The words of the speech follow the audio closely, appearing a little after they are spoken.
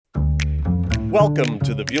Welcome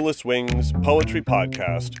to the Viewless Wings Poetry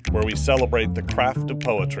Podcast, where we celebrate the craft of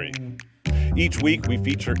poetry. Each week we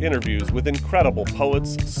feature interviews with incredible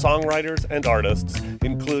poets, songwriters, and artists,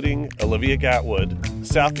 including Olivia Gatwood,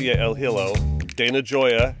 Safia El Hilo, Dana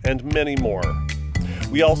Joya, and many more.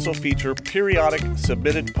 We also feature periodic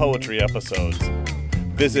submitted poetry episodes.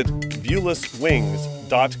 Visit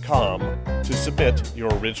viewlesswings.com to submit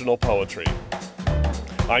your original poetry.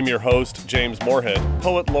 I'm your host, James Moorhead,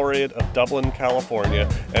 Poet Laureate of Dublin, California,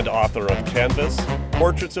 and author of Canvas,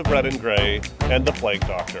 Portraits of Red and Gray, and The Plague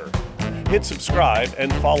Doctor. Hit subscribe and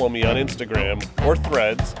follow me on Instagram or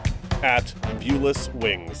Threads at Viewless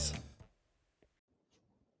Wings.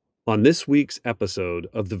 On this week's episode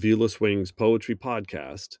of the Viewless Wings Poetry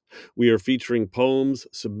Podcast, we are featuring poems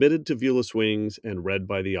submitted to Viewless Wings and read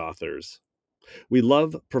by the authors. We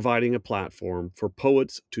love providing a platform for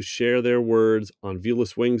poets to share their words on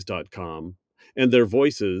viewlesswings.com and their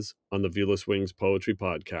voices on the Viewless Wings Poetry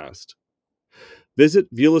Podcast.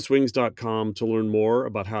 Visit viewlesswings.com to learn more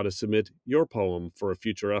about how to submit your poem for a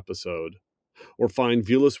future episode, or find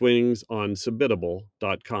Viewless Wings on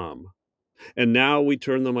submittable.com. And now we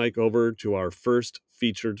turn the mic over to our first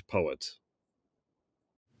featured poet.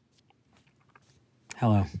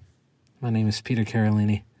 Hello, my name is Peter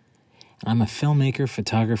Carellini. I'm a filmmaker,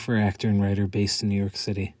 photographer, actor, and writer based in New York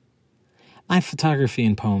City. My photography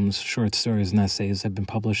and poems, short stories, and essays have been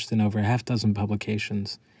published in over a half-dozen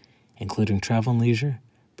publications, including Travel and Leisure,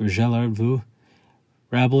 Bruegel Art Vu,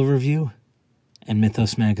 Rabble Review, and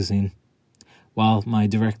Mythos Magazine, while my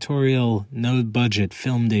directorial, no-budget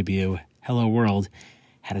film debut, Hello World,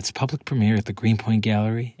 had its public premiere at the Greenpoint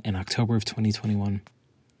Gallery in October of 2021.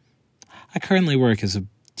 I currently work as a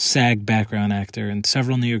SAG background actor in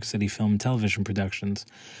several New York City film and television productions,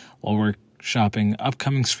 while workshopping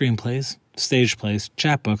upcoming screenplays, stage plays,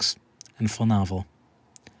 chapbooks, and full novel.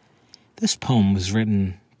 This poem was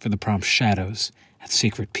written for the prompt Shadows at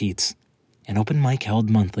Secret Pete's, an open mic held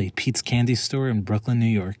monthly at Pete's Candy Store in Brooklyn, New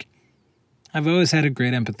York. I've always had a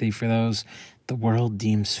great empathy for those the world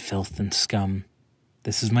deems filth and scum.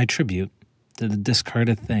 This is my tribute to the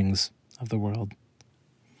discarded things of the world.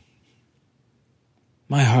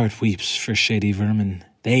 My heart weeps for shady vermin,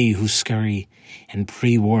 they who scurry in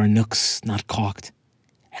pre-war nooks not caulked,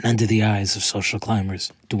 and under the eyes of social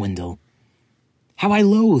climbers dwindle. How I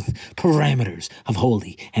loathe parameters of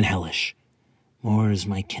holy and hellish. More is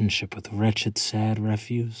my kinship with wretched, sad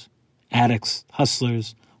refuse, addicts,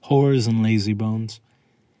 hustlers, whores, and lazy bones,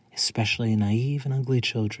 especially naive and ugly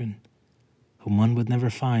children, whom one would never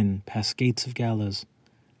find past gates of gallows,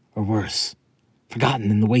 or worse,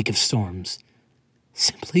 forgotten in the wake of storms,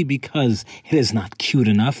 simply because it is not cute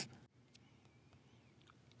enough.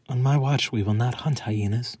 On my watch we will not hunt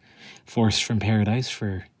hyenas, forced from paradise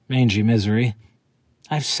for mangy misery.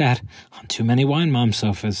 I've sat on too many wine mom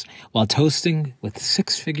sofas while toasting with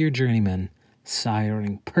six-figure journeymen,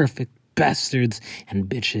 siring perfect bastards and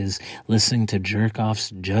bitches, listening to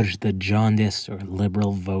jerk-offs judge the jaundiced or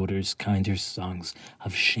liberal voters' kinder songs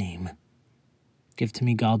of shame. Give to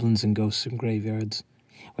me goblins and ghosts in graveyards,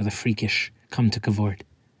 where the freakish come to cavort,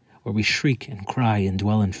 where we shriek and cry and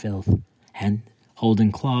dwell in filth, and,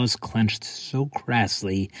 holding claws clenched so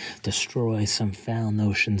crassly, destroy some foul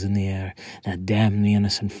notions in the air that damn the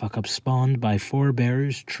innocent fuck-up spawned by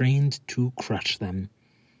forebearers trained to crush them,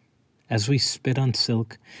 as we spit on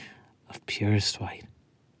silk of purest white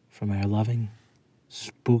from our loving,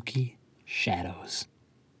 spooky shadows.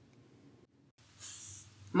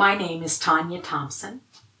 My name is Tanya Thomson,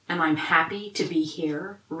 and I'm happy to be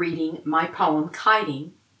here reading my poem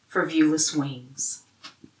Kiting for Viewless Wings.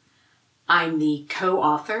 I'm the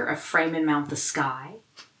co-author of Frame and Mount the Sky,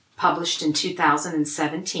 published in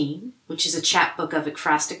 2017, which is a chapbook of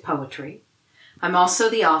ekphrastic poetry. I'm also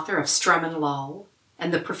the author of Strum and Lull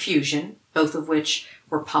and The Profusion, both of which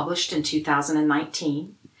were published in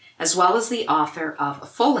 2019, as well as the author of a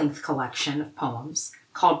full-length collection of poems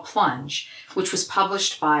called Plunge, which was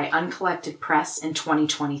published by Uncollected Press in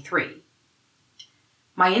 2023.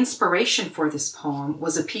 My inspiration for this poem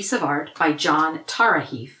was a piece of art by John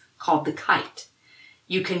Tarahif called The Kite.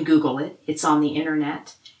 You can Google it. It's on the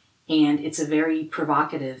internet, and it's a very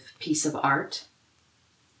provocative piece of art.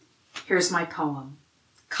 Here's my poem,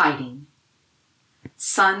 Kiting.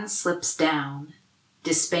 Sun slips down,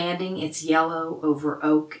 disbanding its yellow over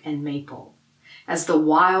oak and maple, as the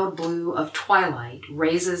wild blue of twilight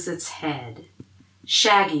raises its head,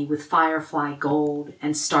 shaggy with firefly gold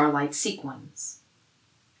and starlight sequins.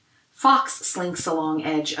 Fox slinks along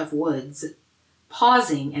edge of woods,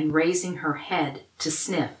 pausing and raising her head to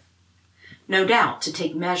sniff, no doubt to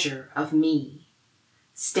take measure of me,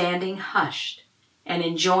 standing hushed and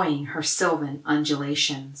enjoying her sylvan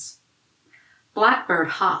undulations. Blackbird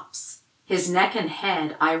hops, his neck and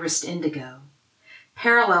head irised indigo,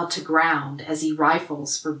 parallel to ground as he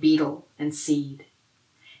rifles for beetle and seed,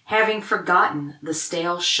 having forgotten the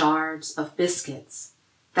stale shards of biscuits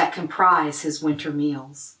that comprise his winter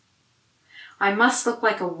meals. I must look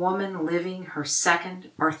like a woman living her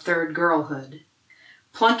second or third girlhood,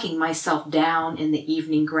 plunking myself down in the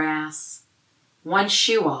evening grass, one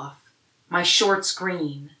shoe off, my shorts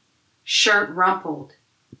green, shirt rumpled,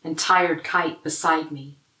 and tired kite beside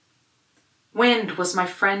me. Wind was my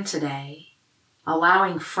friend today,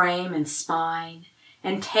 allowing frame and spine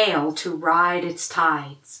and tail to ride its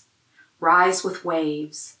tides, rise with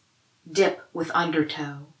waves, dip with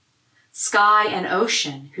undertow, sky and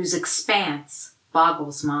ocean whose expanse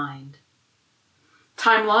boggles mind.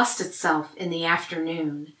 Time lost itself in the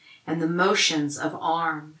afternoon and the motions of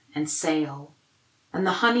arm and sail, and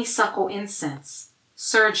the honeysuckle incense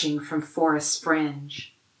surging from forest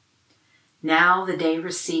fringe. Now the day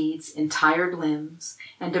recedes in tired limbs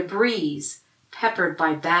and a breeze peppered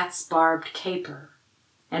by bats' barbed caper,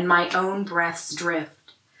 and my own breaths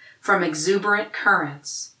drift from exuberant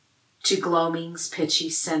currents to gloaming's pitchy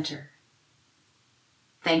center.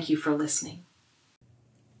 Thank you for listening.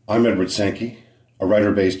 I'm Edward Sankey, a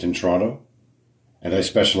writer based in Toronto, and I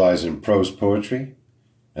specialize in prose poetry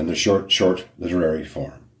and the short literary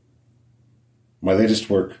form. My latest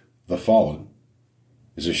work, The Fallen,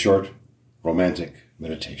 is a short romantic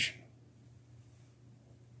meditation.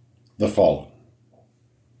 The Fallen.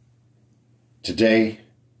 Today,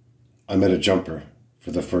 I met a jumper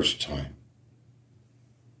for the first time.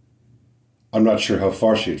 I'm not sure how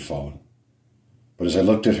far she had fallen, but as I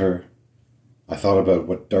looked at her, I thought about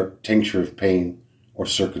what dark tincture of pain or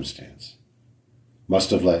circumstance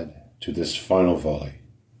must have led to this final volley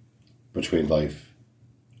between life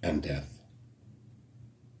and death.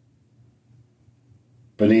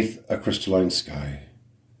 Beneath a crystalline sky,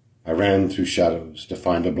 I ran through shadows to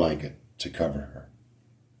find a blanket to cover her.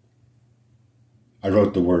 I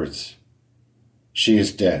wrote the words, "She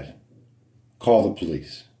is dead. Call the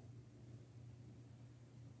police."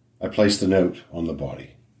 I placed the note on the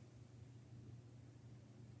body.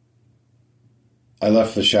 I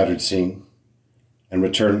left the shattered scene and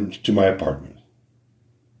returned to my apartment.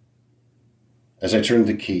 As I turned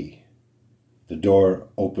the key, the door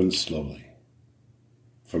opened slowly,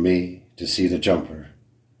 for me to see the jumper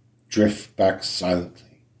drift back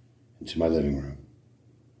silently into my living room,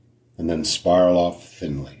 and then spiral off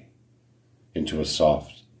thinly into a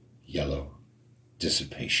soft, yellow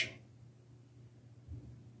dissipation.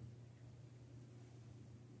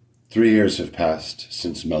 3 years have passed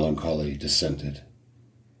since melancholy descended,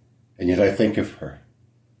 and yet I think of her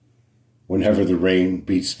whenever the rain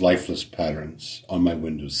beats lifeless patterns on my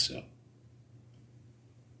windowsill,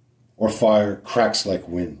 or fire cracks like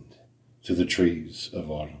wind through the trees of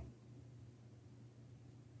autumn,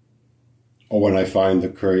 or when I find the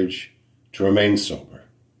courage to remain sober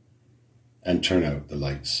and turn out the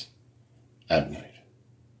lights at night.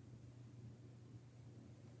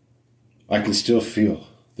 I can still feel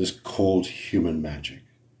this cold human magic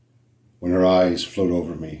when her eyes float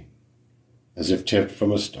over me as if tipped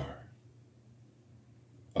from a star,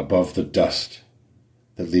 above the dust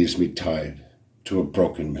that leaves me tied to a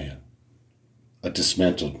broken man, a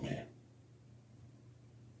dismantled man.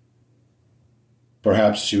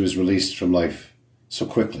 Perhaps she was released from life so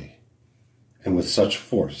quickly and with such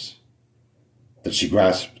force that she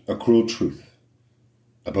grasped a cruel truth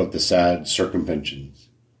about the sad circumventions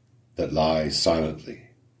that lie silently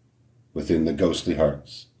within the ghostly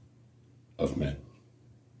hearts of men.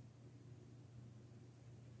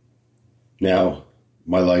 Now,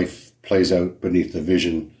 my life plays out beneath the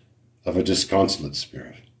vision of a disconsolate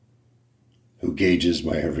spirit who gauges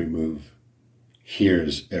my every move,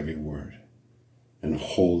 hears every word, and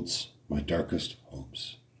holds my darkest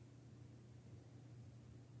hopes.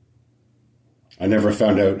 I never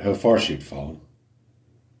found out how far she'd fallen,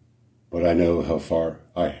 but I know how far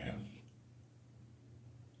I have.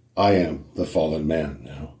 I am the fallen man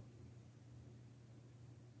now,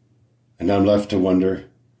 and I'm left to wonder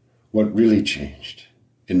what really changed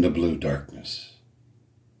in the blue darkness,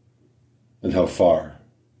 and how far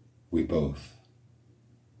we both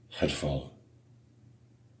had fallen.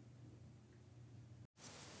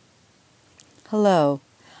 Hello,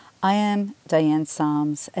 I am Diane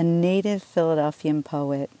Sahms, a native Philadelphian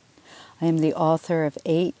poet. I am the author of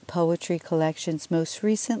 8 poetry collections, most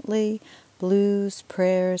recently Blues,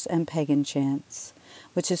 Prayers, and Pagan Chants,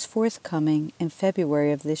 which is forthcoming in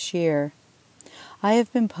February of this year. I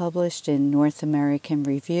have been published in North American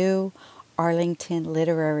Review, Arlington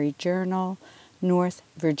Literary Journal, North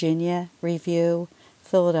Virginia Review,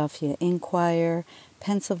 Philadelphia Inquirer,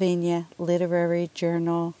 Pennsylvania Literary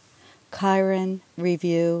Journal, Chiron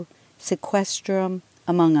Review, Sequestrum,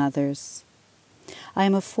 among others. I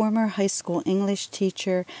am a former high school English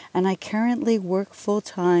teacher, and I currently work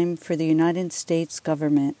full-time for the United States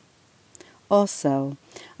government. Also,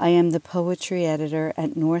 I am the poetry editor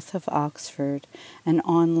at North of Oxford, an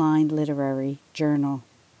online literary journal.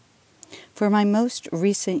 For my most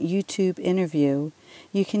recent YouTube interview,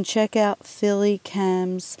 you can check out Philly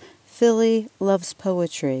Cam's Philly Loves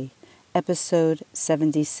Poetry, episode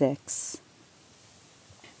 76.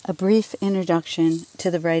 A brief introduction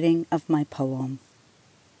to the writing of my poem.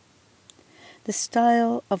 The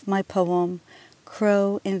style of my poem,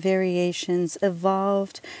 Crow in Variations,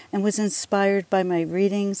 evolved and was inspired by my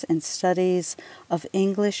readings and studies of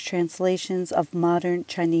English translations of modern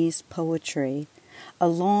Chinese poetry,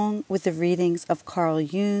 along with the readings of Carl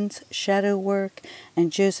Jung's shadow work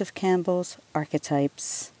and Joseph Campbell's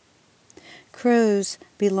archetypes. Crows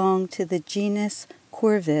belong to the genus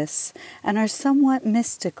Corvus and are somewhat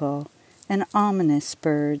mystical and ominous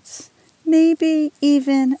birds, maybe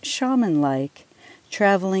even shaman-like,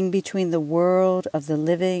 traveling between the world of the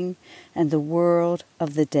living and the world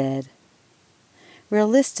of the dead.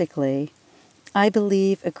 Realistically, I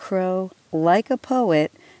believe a crow, like a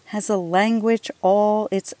poet, has a language all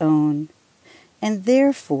its own, and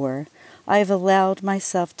therefore I have allowed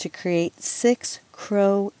myself to create 6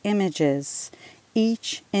 crow images,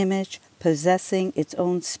 each image possessing its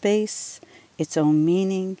own space, its own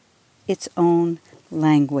meaning, its own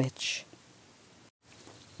language.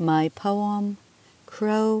 My poem,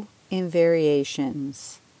 Crow in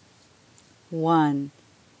Variations. 1.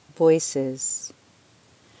 Voices.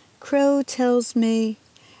 Crow tells me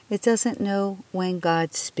it doesn't know when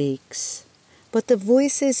God speaks, but the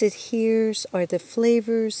voices it hears are the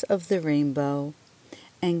flavors of the rainbow,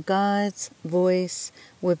 and God's voice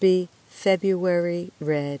would be February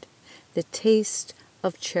red, the taste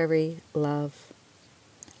of cherry love.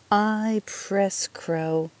 I press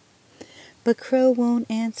Crow, but Crow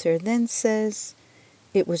won't answer, then says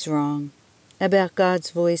it was wrong about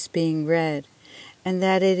God's voice being red, and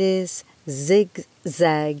that it is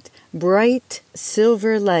zigzagged, bright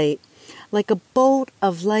silver light, like a bolt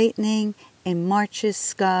of lightning in March's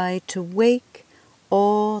sky to wake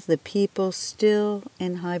all the people still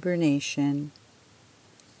in hibernation.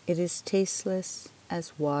 It is tasteless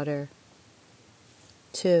as water.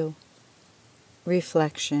 2.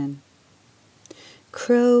 Reflection.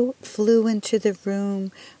 Crow flew into the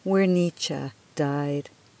room where Nietzsche died.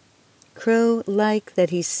 Crow like that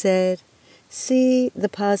he said, see the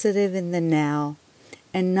positive in the now,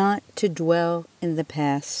 and not to dwell in the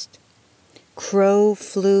past. Crow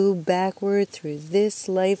flew backward through this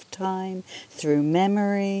lifetime, through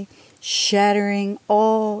memory, shattering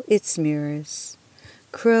all its mirrors.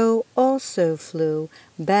 Crow also flew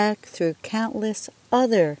back through countless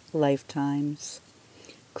other lifetimes.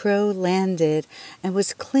 Crow landed and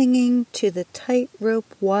was clinging to the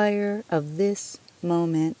tightrope wire of this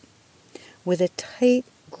moment, with a tight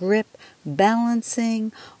grip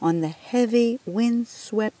balancing on the heavy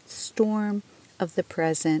wind-swept storm of the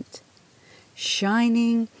present.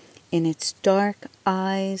 Shining in its dark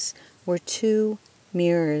eyes were 2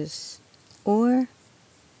 mirrors, or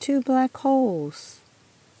 2 black holes.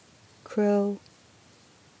 Crow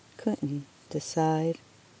couldn't decide.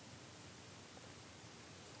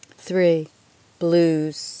 3.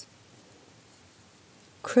 Blues.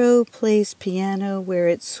 Crow plays piano where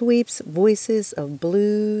it sweeps voices of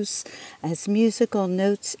blues as musical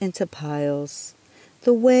notes into piles,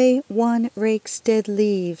 the way one rakes dead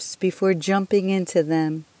leaves before jumping into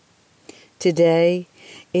them. Today,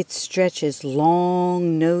 it stretches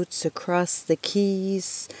long notes across the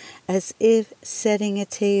keys as if setting a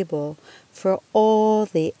table for all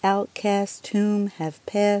the outcast whom have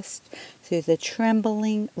passed through the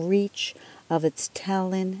trembling reach of its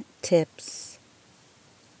talon tips.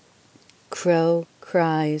 Crow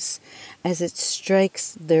cries as it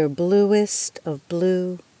strikes their bluest of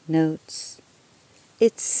blue notes.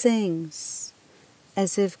 It sings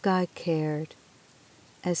as if God cared,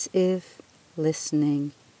 as if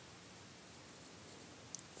listening.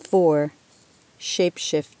 4.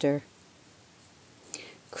 Shapeshifter.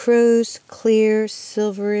 Crow's clear,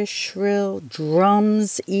 silverish shrill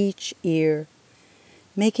drums each ear,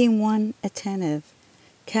 making one attentive,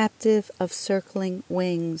 captive of circling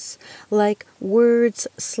wings, like words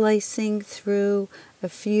slicing through a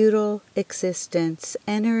futile existence,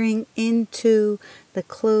 entering into the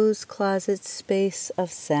closed closet space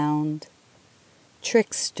of sound.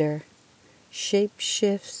 Trickster, shape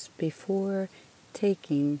shifts before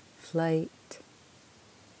taking flight.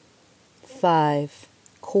 5.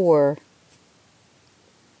 Core.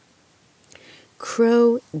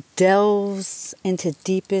 Crow delves into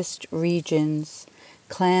deepest regions,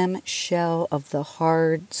 clamshell of the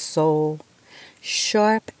hard soul.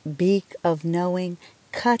 Sharp beak of knowing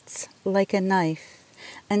cuts like a knife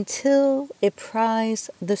until it pries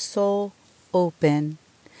the soul open,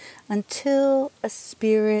 until a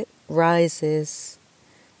spirit rises.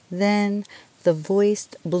 Then the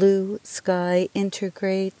voiced blue sky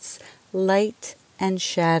integrates light and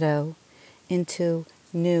shadow into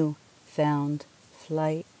new found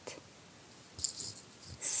flight.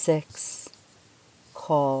 6.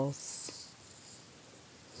 Calls.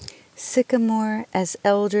 Sycamore as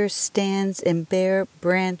elder stands in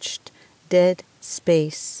bare-branched dead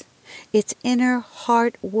space. Its inner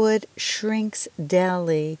heartwood shrinks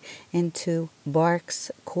dally into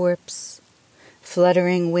bark's corpse.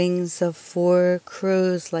 Fluttering wings of 4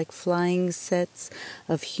 crows like flying sets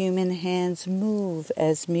of human hands move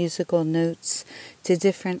as musical notes to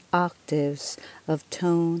different octaves of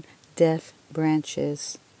tone-deaf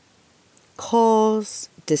branches. Calls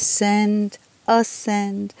descend,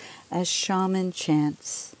 ascend as shaman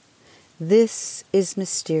chants. This is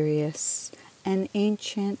mysterious, an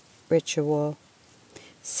ancient ritual.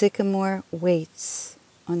 Sycamore waits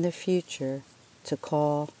on the future to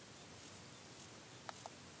call.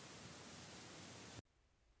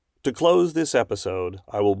 To close this episode,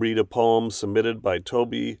 I will read a poem submitted by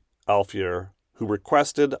Tobi Alfier, who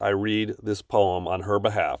requested I read this poem on her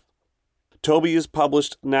behalf. Tobi is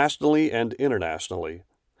published nationally and internationally.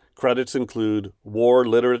 Credits include War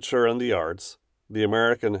Literature and the Arts, the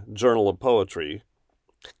American Journal of Poetry,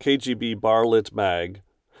 KGB Barlit Mag,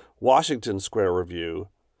 Washington Square Review,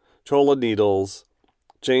 Chola Needles,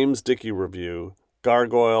 James Dickey Review,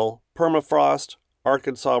 Gargoyle, Permafrost,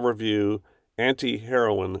 Arkansas Review,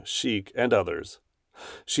 Anti-Heroin Chic, and others.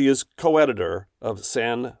 She is co-editor of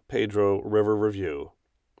San Pedro River Review.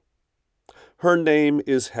 Her name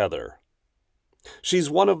is Heather.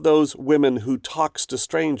 She's one of those women who talks to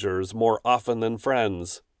strangers more often than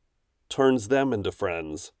friends, turns them into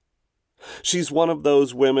friends. She's one of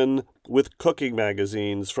those women with cooking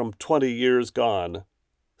magazines from 20 years gone,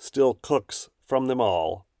 still cooks from them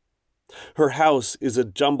all. Her house is a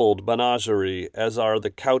jumbled menagerie, as are the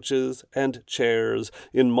couches and chairs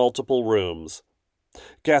in multiple rooms.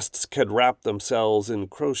 Guests can wrap themselves in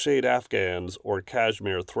crocheted afghans or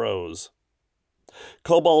cashmere throws.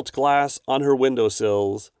 Cobalt glass on her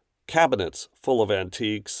windowsills, cabinets full of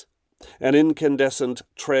antiques. An incandescent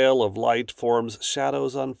trail of light forms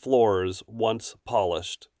shadows on floors once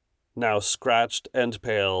polished, now scratched and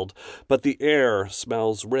paled, but the air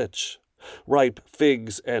smells rich. Ripe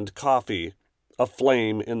figs and coffee, a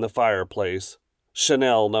flame in the fireplace,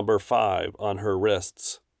 Chanel No. 5 on her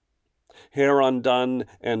wrists. Hair undone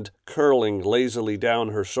and curling lazily down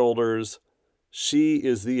her shoulders, she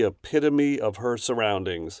is the epitome of her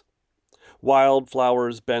surroundings.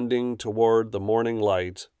 Wildflowers bending toward the morning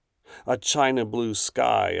light, a china blue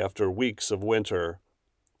sky after weeks of winter,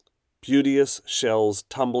 beauteous shells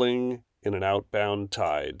tumbling in an outbound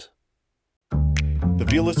tide. The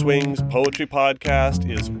Viewless Wings Poetry Podcast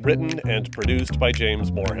is written and produced by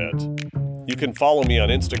James Moorhead. You can follow me on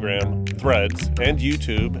Instagram, Threads, and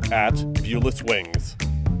YouTube at Viewless Wings.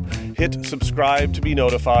 Hit subscribe to be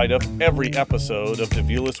notified of every episode of the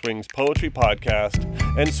Viewless Wings Poetry Podcast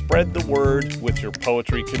and spread the word with your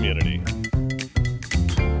poetry community.